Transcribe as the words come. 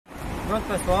Pronto,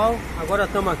 pessoal, agora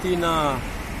estamos aqui na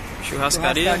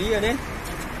churrascaria, né?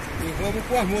 E vamos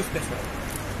pro almoço, pessoal.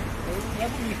 É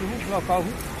bonito, muito local,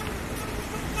 viu?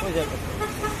 Pois é,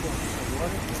 pessoal.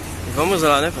 Vamos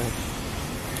lá, né, pai?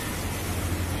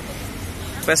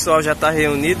 O pessoal já está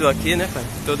reunido aqui, né, pai?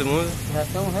 Todo mundo? Já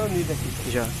estamos reunidos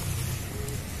aqui. Já.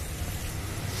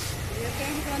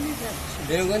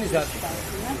 Bem organizado.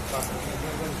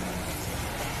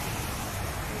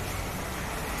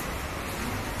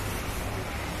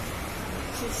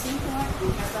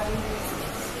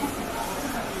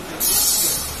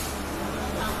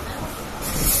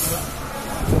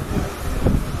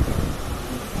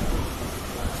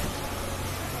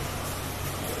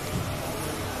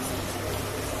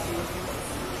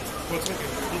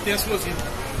 Não tem as florzinhas.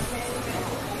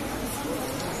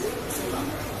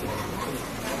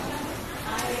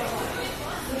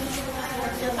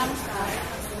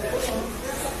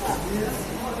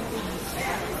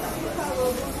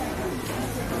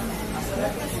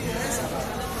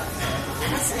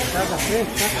 Tá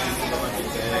frente, tá?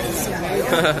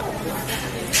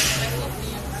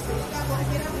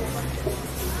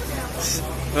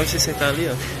 Vamos se sentar ali,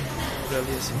 ó. Por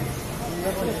ali, assim.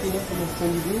 Por aqui, né? Como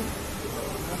escondidinho.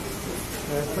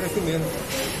 É, por aqui mesmo.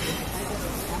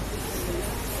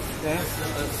 É.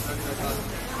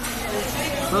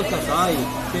 Pronto, pessoal, aí.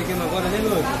 Chegamos agora, né,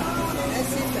 meu? É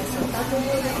sim, pessoal. Tá todo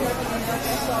mundo aqui, o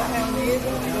pessoal reunido.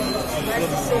 Vai se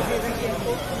servir daqui a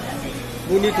pouco.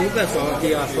 Bonito, viu, pessoal?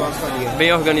 Aqui a churrascaria.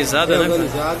 Bem organizada, Bem né?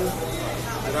 organizado.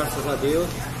 Graças a Deus.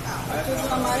 Tudo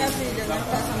uma maravilha, né?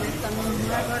 Casamento tá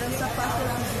muito. Agora essa parte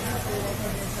lá no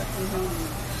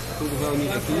Tudo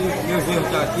reunido aqui. Meu genro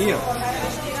tá aqui, ó.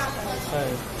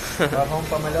 Agora vamos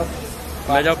para a melhor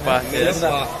parte.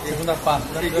 segunda parte.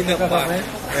 Segunda parte.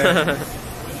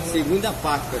 É. Segunda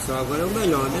parte, pessoal. Agora é o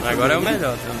melhor, né? Agora é o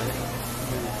melhor também.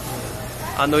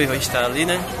 A noiva está ali,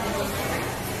 né?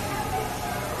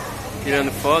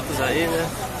 Tirando fotos aí, né?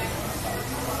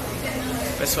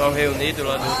 Pessoal reunido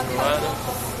lá do outro lado.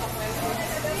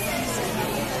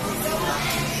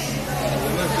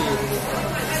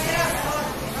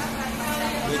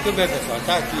 Muito bem, pessoal.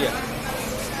 Tá aqui, ó.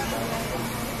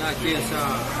 Tá aqui essa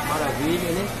maravilha,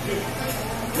 né?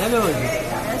 Né, meu anjo?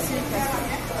 É sim, pessoal.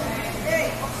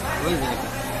 Pois é,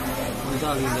 cara.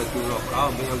 Coisa linda aqui o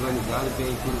local, bem organizado,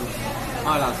 bem tudo.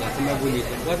 Olha lá, cara, como é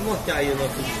bonito. Pode mostrar aí o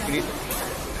nosso inscrito.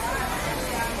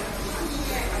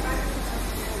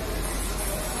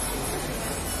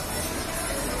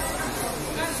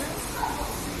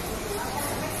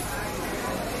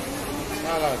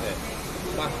 Olha lá, Zé.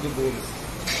 Parte do bolo.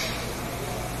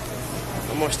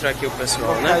 Vou mostrar aqui o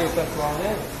pessoal, Mostrar aí né? o pessoal,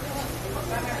 né?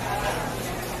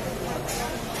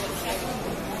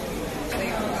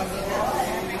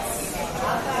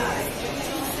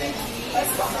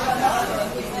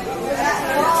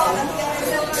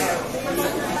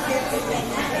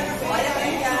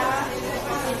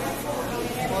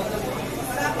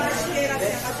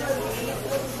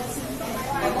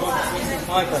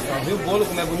 Olha, pessoal, viu o bolo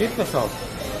como é bonito, pessoal?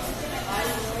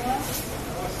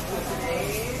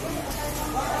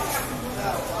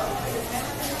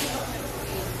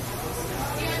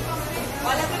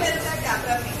 Olha primeiro pra cá,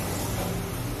 pra mim.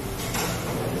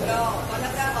 Pronto, olha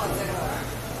pra rosa agora.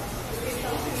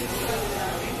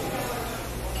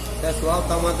 Pessoal,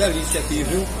 tá uma delícia aqui,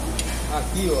 viu?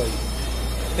 Aqui, olha,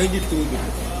 tem de tudo.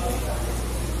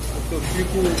 Eu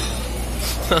fico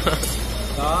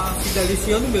tá se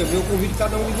deliciando mesmo. Eu convido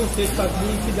cada um de vocês para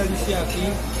vir se deliciar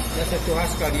aqui nessa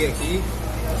churrascaria aqui.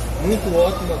 Muito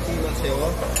ótimo aqui em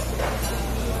Maceió.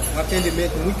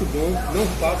 Atendimento muito bom. Não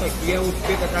falta aqui, é um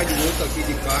espeto atrás de outro aqui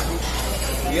de carne.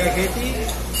 E a gente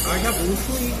haja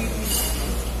bucho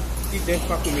e dentro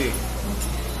para comer.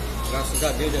 Graças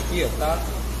a Deus aqui, ó, tá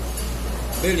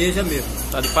beleza mesmo.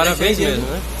 Tá de parabéns mesmo,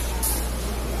 né?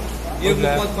 E eu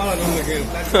não posso falar não, meu gente.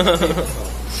 Tá de parabéns,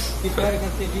 pessoal. Espero que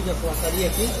você diga a portaria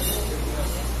aqui.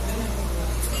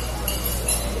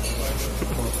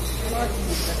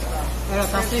 Ela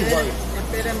tá sem voz. O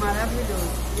tempero é maravilhoso.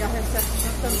 E a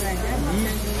recepção também, né? O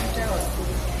atendimento é ótimo.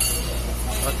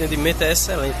 O atendimento é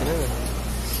excelente, né?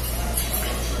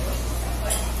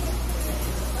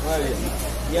 Olha.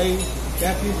 E aí,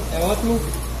 chefe, é ótimo?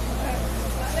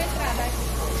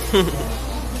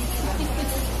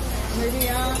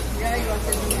 Miriam, e aí o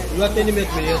atendimento? E o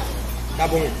atendimento, menino? Tá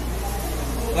bom.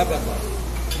 Vai, pessoal.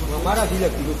 Uma maravilha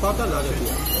aqui, não falta nada aqui.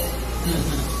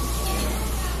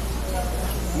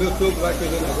 Meu sogro vai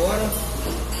chegando agora.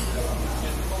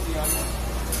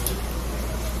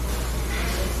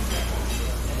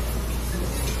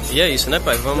 E é isso, né,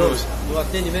 pai? Vamos. O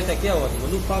atendimento aqui é ótimo,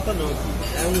 não falta não aqui.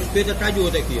 É um espeto atrás de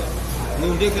outro aqui, ó.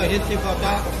 Não deixa a gente sem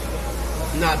faltar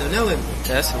Nada, né, Wemerson?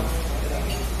 É sim.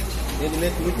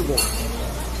 Rendimento muito bom.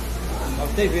 Pra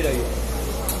vocês verem aí, ó.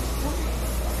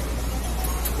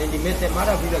 Rendimento é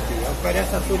maravilha aqui.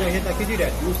 Oferece a toda a gente aqui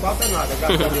direto. Não falta nada,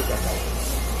 graças a Deus, pessoal.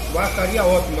 Barcaria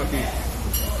ótima aqui.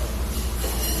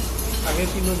 A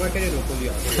gente não vai querer não,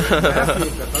 Poliar. É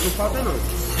assim, pessoal. Não falta não.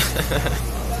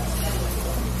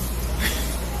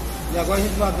 E agora a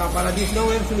gente vai dar uma paradinha, senão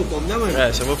o Emerson não come, né, mãe?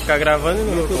 É, só vou ficar gravando e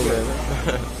não vou comer, né?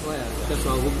 Olha,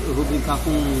 pessoal, eu vou brincar com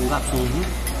um garçom, viu?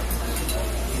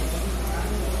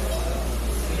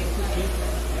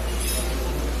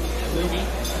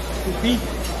 Cupim?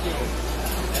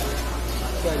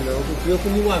 Não, cupim eu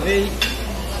comi uma vez,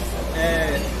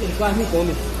 ele quase me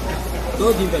come.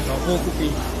 Todinho, pessoal, bom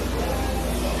cupim.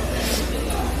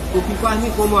 Cupim quase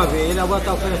me come uma vez, ele agora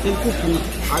tá oferecendo cupim.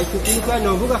 Aí cupim não quer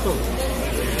não, viu, garçom?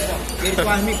 Ele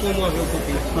quase me come uma vez o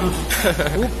cupim.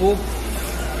 O pouco.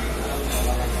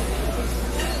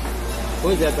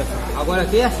 Pois é, pessoal. Agora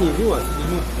aqui é assim, viu?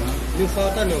 Não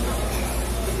falta não, pessoal.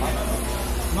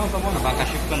 Não, tá bom, não.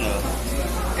 Abacaxi com canela.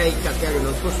 Eita, quero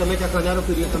não. Se fosse somente a canela, eu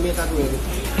queria também estar doendo.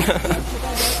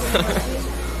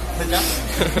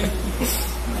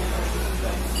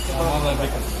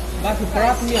 Vai pro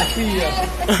prato, minha filha.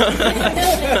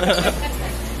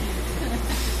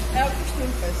 É o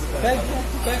costume, pessoal.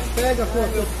 Pega, pô.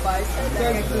 Meu pai sai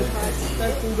daqui.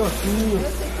 Pega com gostinho.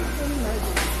 Eu sei que tudo não.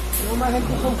 Não, mas a gente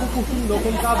não come com curtinho não,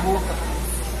 come com a boca.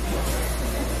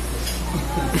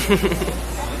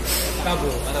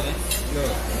 Acabou.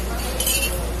 Não.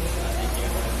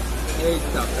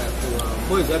 Eita, pessoal.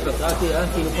 Pois é, pessoal. Aqui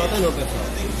não falta não, pessoal.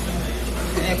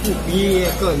 É cupim,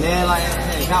 é canela,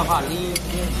 é javali.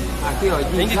 Aqui, ó.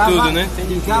 Tem de tudo, né? Tem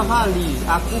de javali,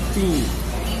 a cupim,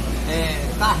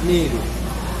 carneiro.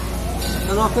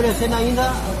 Eu não oferecendo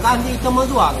ainda carne de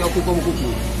tamanduá, que é o que como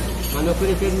cupim. Mas não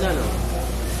ofereceram ainda não.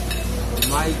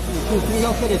 Mas o cupim já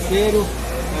ofereceram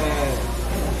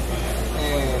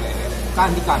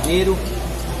carne de carneiro,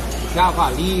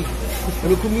 javali. Eu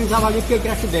não comi o javali porque eu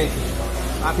tinha acidente.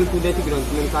 Fui com o dente grande,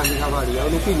 comendo carne de javali.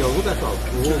 Eu não quis não, viu, pessoal?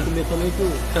 Eu vou comer somente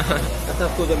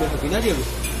essas coisas mesmo aqui, né, Diego?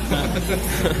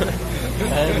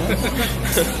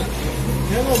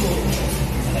 Meu amor.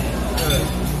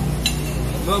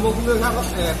 Meu amor comeu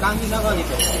carne de javali,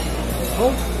 pessoal.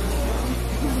 Bom?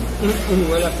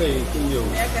 Olha aí, comeu.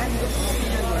 É carne de cupim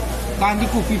agora. Carne de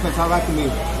cupim, pessoal, vai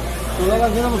comer. Estou logo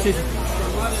avisando a vocês.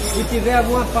 Se tiver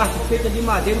alguma parte feita de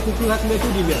madeira, o cupim vai comer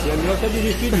tudo, minha filha. É melhor você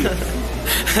desistir disso.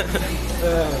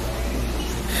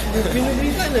 Cupim não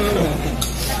brinca não.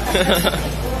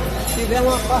 Se tiver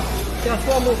uma parte, se a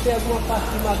sua mãe tem alguma parte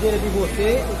de madeira de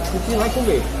você, o cupim vai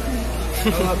comer.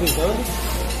 Estão avisando.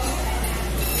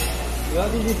 Eu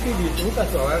desistir disso, viu,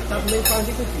 pessoal? Ela está comendo carne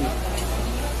de cupim.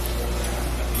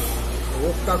 Eu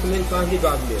vou ficar comendo carne de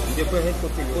gado mesmo. E depois a gente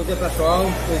continua. Pois é, pessoal,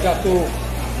 eu já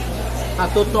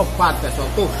tô topado, pessoal.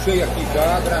 Tô cheio aqui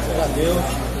já, graças a Deus.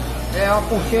 É uma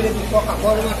poncheira de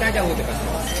Coca-Cola uma atrás da outra,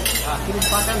 pessoal. Aqui não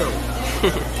falta não.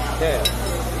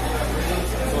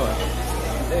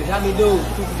 Ele já me deu o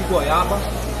suco de goiaba,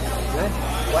 né?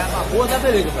 Goiaba boa da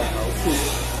beleza, pessoal, o suco.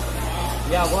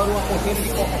 E agora uma poncheira de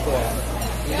Coca-Cola.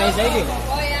 E daí,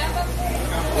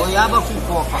 goiaba com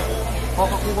coca.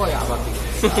 Coca com goiaba aqui.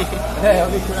 A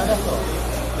misturada só.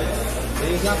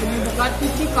 Eu já comi um bocado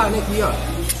de carne aqui, ó.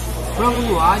 Frango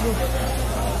no alho,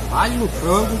 alho no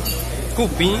frango,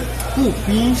 Cupim.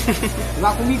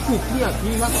 Já comi cupim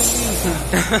aqui, já comi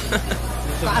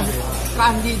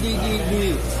carne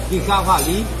de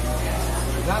javali,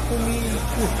 já comi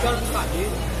costela de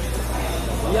carneiro.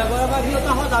 E agora vai vir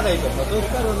outra rodada aí, pessoal. Estou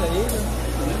esperando aí,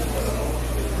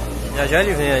 né? Já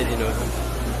ele vem aí de novo.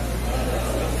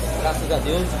 Graças a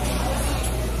Deus.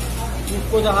 Minha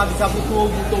esposa rápida já botou o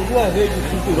botão 2 vezes no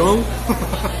cinturão.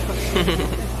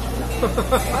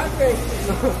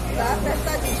 Tá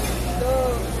apertadinho.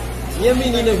 Minha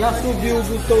menina já subiu o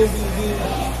botão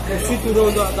do cinturão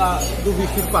do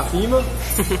vestido pra cima.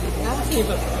 É assim,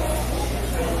 pessoal.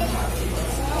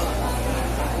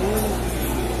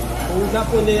 O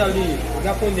japonês ali,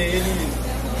 ele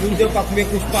não deu pra comer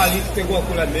com os palitos, pegou a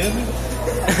colher mesmo.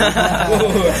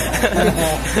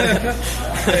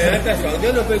 Pessoal, não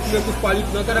deu não pra ele comer com os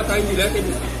palitos, não, que era cair direto,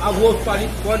 ele avou os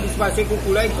palitos fora, disse vai ser com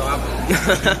colher e cabo.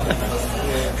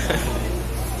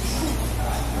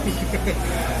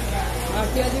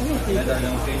 Aqui é divertido.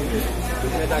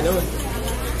 Medalhão.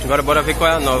 Agora bora ver qual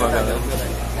é a nova, galera.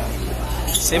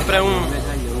 Sempre é um...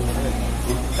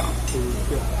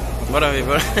 Bora ver,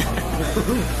 bora.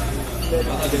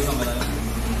 Vamos lá.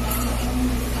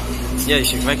 E aí,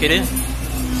 Chico, vai querer?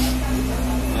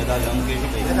 Medalhão no queijo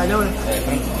bacon. Medalhão, né? É,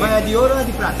 Mas é de ouro ou é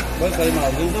de prata? pode fazer mais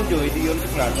alguns de ouro e de ouro de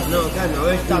prata. Não, quer não.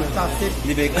 Ele tá sempre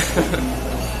De bacon.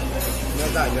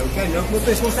 medalhão. Quer não, porque meu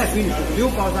pescoço é fino, viu?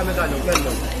 Pra usar medalhão, quer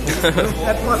não.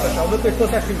 É pronto, pessoal. Meu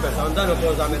pescoço é fino, pessoal. Não dá não pra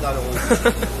usar medalhão hoje.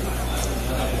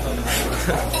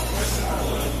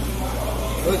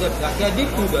 Pois é, aqui é de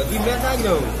tudo, é de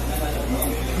medalhão.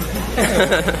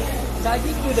 Tá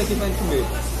de tudo aqui pra gente comer.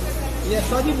 E é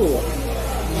só de boa.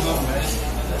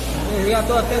 Eu já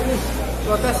tô até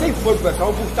sem fome, pessoal.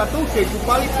 O bucho tá tão cheio que o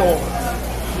paletó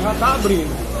já tá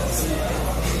abrindo.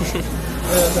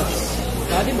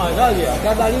 Tá demais, olha ali, ó.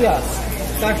 Cada ali, ó,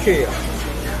 tá cheia.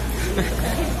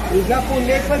 O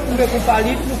japonês foi comer com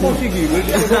palito e não conseguiu. Ele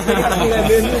pegou no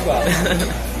mesmo lugar.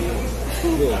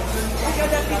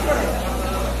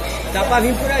 Tá pra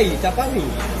vir por aí, tá pra vir.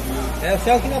 É o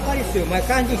céu que não apareceu, mas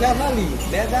carne de javali,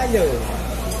 medalhão,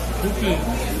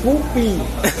 cupim,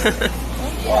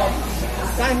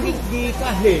 carne de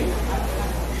carneiro,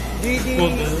 de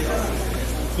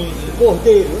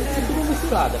cordeiro, é tudo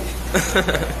misturado.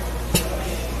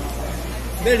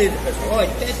 Beleza, pessoal, olha,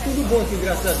 é tudo bom aqui,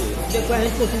 graças a Deus. Depois a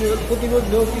gente continua de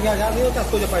novo, que já vem outra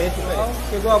coisa pra gente.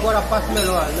 Chegou agora a parte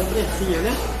melhor, a lembrancinha,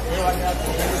 né? Eu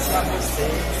agradeço a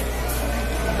vocês.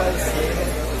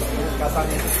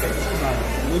 Casamento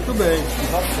Muito bem.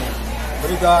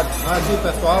 Obrigado. Aqui,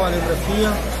 pessoal, a lembrancinha.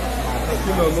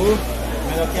 Aqui, meu amor.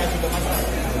 melhor que ajuda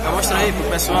mais. Vai mostrar aí pro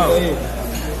pessoal. Aí.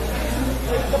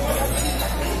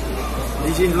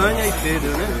 De Gislânia e Pedro,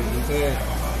 né? É.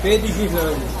 Pedro e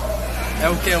Gislânia. É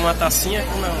o que? Uma tacinha?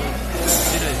 Como é?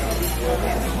 Tira aí.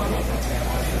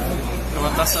 É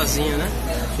uma taçazinha, né?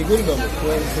 Segura, meu amor.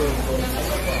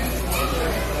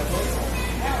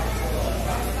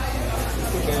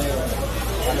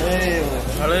 Valeu.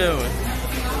 Valeu.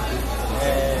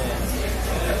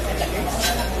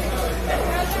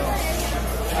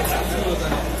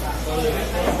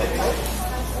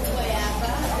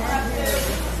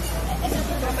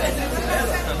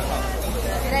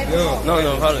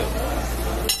 Não, valeu.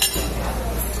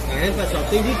 Tá vendo, pessoal?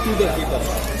 Tem de tudo aqui,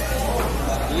 pessoal.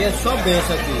 E é só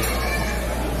benção aqui.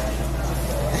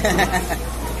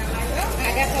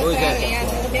 Pois é.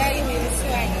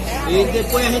 E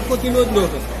depois a gente continua de novo,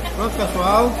 pessoal. Pronto,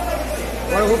 pessoal.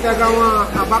 Agora eu vou pegar uma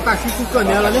abacaxi com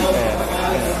canela, né?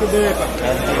 Muito bem, pessoal.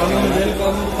 Qual é o nome dele? Qual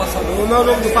é o nome do passador? Como é o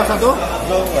nome do passador?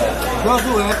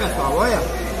 Josué, pessoal. Olha,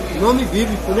 nome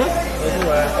bíblico, né?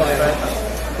 Josué,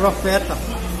 Profeta.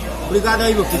 Obrigado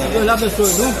aí, meu filho. Deus lhe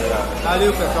abençoe, viu?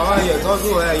 Valeu, pessoal. Aí,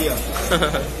 Josué aí, ó.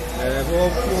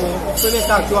 Vou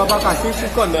experimentar aqui o abacaxi com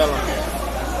canela.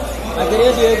 Vai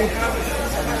querer, Diego?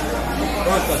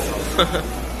 Pronto, pessoal.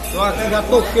 Eu aqui já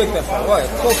toquei, pessoal. Olha,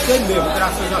 toquei mesmo,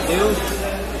 graças a Deus.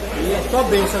 E é só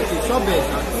benção aqui, só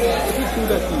benção. Aqui é de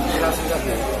tudo aqui, graças a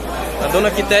Deus. A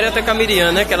dona Quitéria tá com a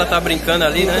Miriam, né? Que ela tá brincando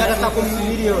ali, né? Ela tá com o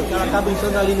Miriam, ela tá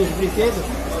brincando ali nos brinquedos.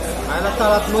 Aí ela tá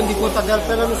lá tomando de conta dela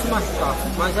pra ela não se machucar.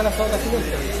 Mas ela saiu daqui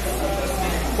dentro.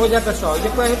 Pois é, pessoal.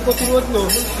 Depois a gente continua de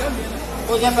novo.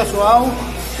 Pois é, pessoal.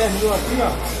 Terminou aqui,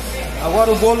 ó.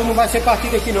 Agora o bolo não vai ser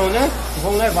partido aqui não, né?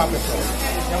 Vamos levar, pessoal.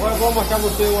 E agora eu vou mostrar pra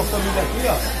você uma família aqui,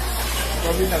 ó.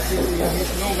 Família aqui que a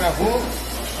gente não gravou.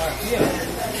 Aqui, ó.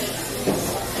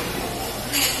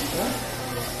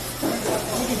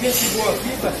 Tudo gente boa aqui,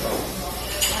 pessoal.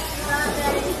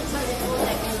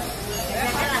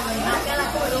 Aquela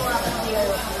coroa aqui, ó.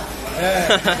 É.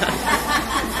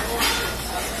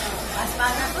 As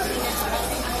pagas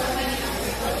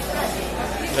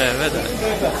É verdade. Tudo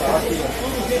bem, pessoal. Aqui, ó.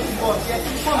 Tudo gente boa aqui, é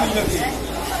tudo família aqui.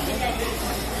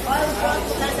 Olha o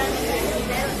próprio casamento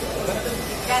dela.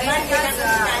 Querem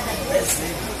casar.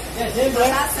 Dezembro, é?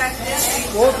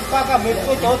 Outro pagamento,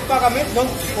 outro pagamento não,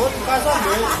 outro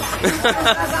casamento.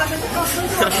 Casamento com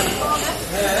tudo.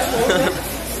 É bom, né?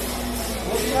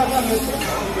 Outro casamento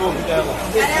novo dela.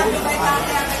 Querem aproveitar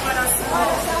até a decoração.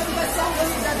 Vai ser a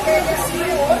vida dele assim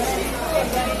hoje.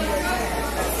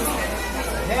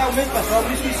 Realmente, pessoal,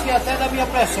 eu esqueci até da minha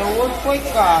pressão. Hoje foi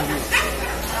carne.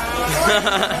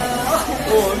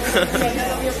 Hoje esqueci até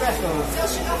da minha pressão.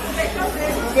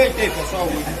 Aproveitei, pessoal,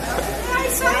 hoje. É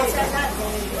isso aí,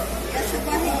 essa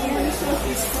barriguinha no seu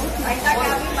aí tá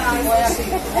acabando. Olha aqui,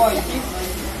 olha aqui,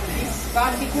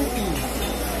 carne de cupim.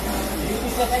 E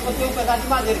você até que eu tenho um pedaço de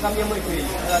madeira que a minha mãe fez.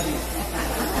 Ela disse.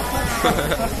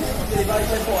 Ele vai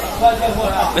embora. Pode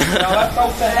demorar. Já vai ficar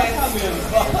um pedaço caminho.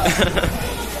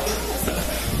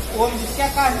 O homem disse que a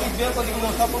carne de beco, eu digo,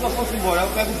 não, só quando eu fosse embora, eu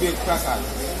pego o beco pra casa.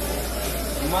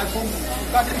 Mas com um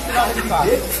cara de misturada de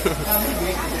carne. Carne de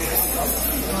beco.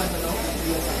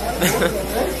 É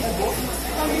bom.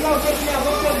 Então, diga o jeito que minha avó,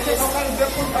 eu disse que eu quero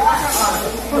beco quando pegar a casa.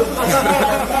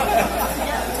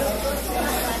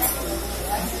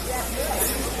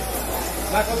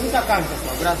 Mas com muita carne,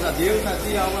 pessoal. Graças a Deus,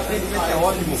 aqui o atendimento é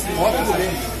ótimo. Ótimo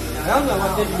mesmo. Não, o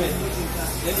atendimento.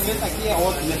 O atendimento aqui é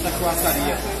ótimo, nessa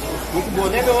churrascaria. Muito bom,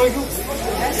 né, meu anjo?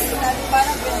 Está de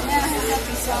parabéns, né? A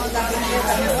recepção da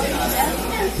primeira noite, né?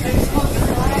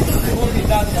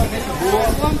 Convidado também boa.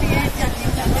 O ambiente aqui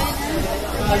também, né?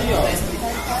 Aí, ó.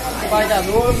 Pai da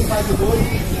noiva, pai do noivo.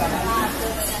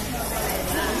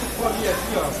 Aqui,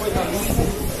 ó, foi da noiva.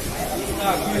 Tá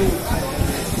aqui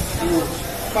o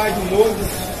pai do noivo.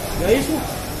 Não é isso?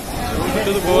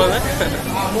 Tudo boa, né?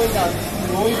 A mãe da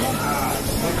noiva.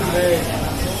 Muito bem.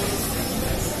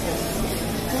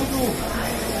 Tudo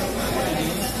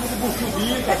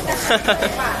buchudinho, tá?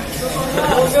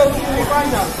 O meu não faz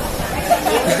nada.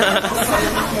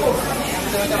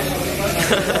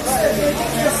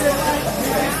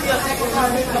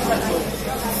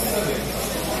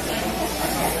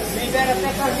 Libera até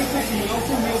pra gente aqui, não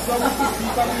comiu, só no pipi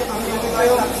pra mim,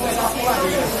 eu começar a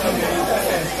fuladeira também.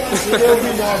 E deu um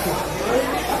minhoque.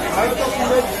 Aí eu tô com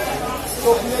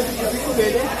medo de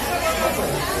comer, né?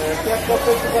 Porque é porque eu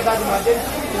tô com um pedaço de madeira e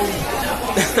fico com um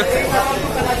pedaço de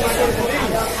madeira comigo?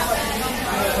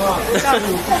 Ó, tá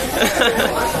junto.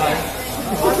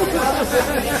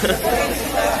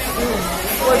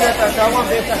 Pois é, pessoal, uma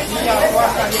vez aqui, a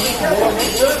quarta-feira muito boa, né?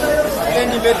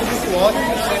 Atendimento muito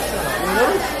ótimo.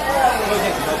 Entendeu? Pois é,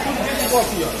 tudo isso igual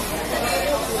aqui, ó.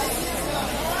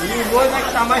 E o noivo é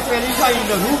que tá mais feliz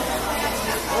ainda, viu?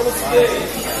 O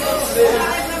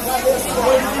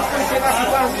noivo disse que ele chegar aqui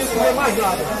para não comer mais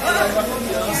nada.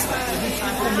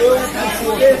 Comeu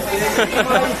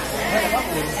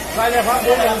vai levar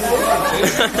bom ainda.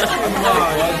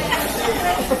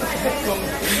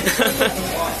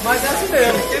 Mas é assim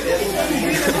mesmo.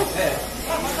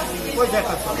 Pois é,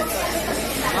 pessoal.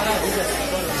 Maravilha.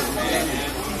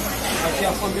 Aqui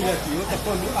a família aqui, outra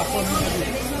família, a família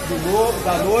do noivo,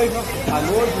 da noiva, a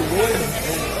noiva, o noivo,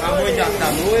 a mãe da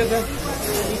noiva,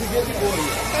 tudo dia de boa.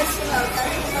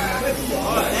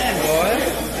 Olha,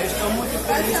 eles estão muito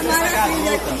felizes com essa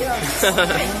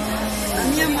garota. A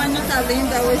minha mãe não tá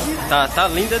linda hoje. Tá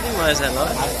linda demais,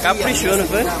 ela. Caprichou, não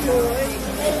foi? O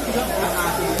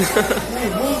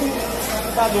mundo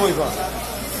da noiva.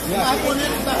 A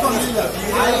bonita da família.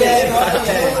 Aí é.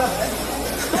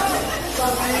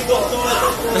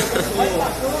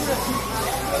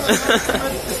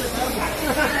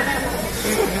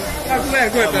 Tá com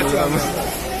vergonha, pessoal.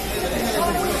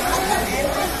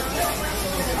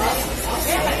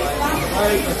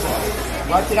 Aí, pessoal.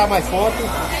 Vai tirar mais fotos.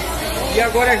 E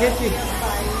agora a gente...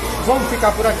 Vamos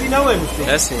ficar por aqui, não, Emerson?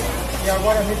 É sim. E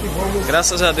agora a gente vamos...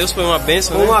 Graças a Deus foi uma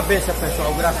bênção, Foi né? uma bênção,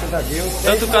 pessoal. Graças a Deus.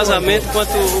 Tanto o casamento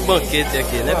quanto o banquete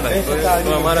aqui, né, pai? Foi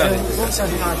uma maravilha. Vamos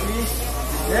terminar aqui,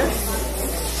 né?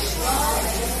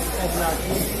 Terminar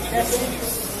aqui.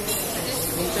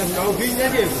 Vamos terminar o vídeo, né,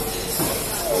 Diego?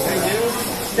 Entendeu?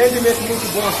 Atendimento muito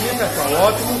bom aqui, pessoal.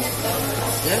 Ótimo.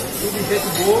 Né? Tudo de jeito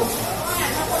bom.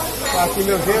 Tá aqui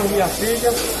meu genro, minha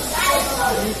filha.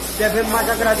 E devemos mais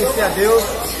agradecer a Deus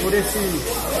por esse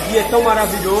dia tão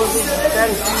maravilhoso.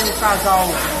 Espero que o casal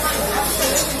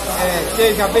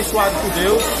seja abençoado por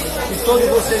Deus. E todos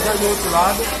vocês aí do outro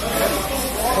lado. Né?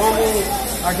 Como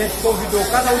a gente convidou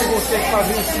cada um de vocês para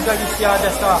vir se deliciar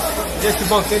desse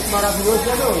banquete maravilhoso de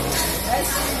hoje.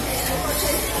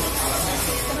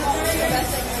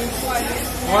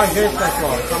 Com a gente,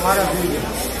 pessoal. Essa maravilha.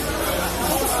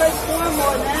 Tudo feito com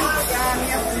amor, né? Que a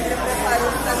minha família preparou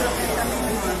o casamento da minha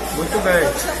irmã. Muito bem.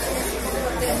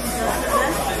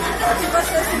 E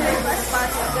você também faz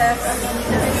parte dessa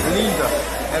família. Linda.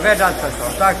 É verdade, pessoal.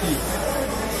 Está aqui.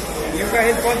 E o que a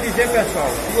gente pode dizer, pessoal,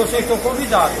 que vocês estão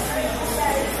convidados.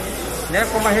 Né?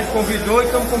 Como a gente convidou e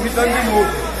estamos convidando de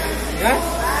novo. Né?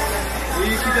 E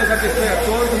que Deus abençoe a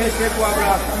todos. Receba o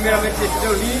abraço, primeiramente, desse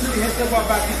teu lindo. E receba o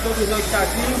abraço de todos nós que estão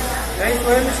aqui. É isso,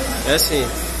 Emerson? É sim.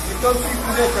 E todos fiquem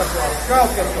com Deus, pessoal. Tchau,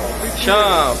 pessoal.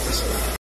 Tchau, pessoal.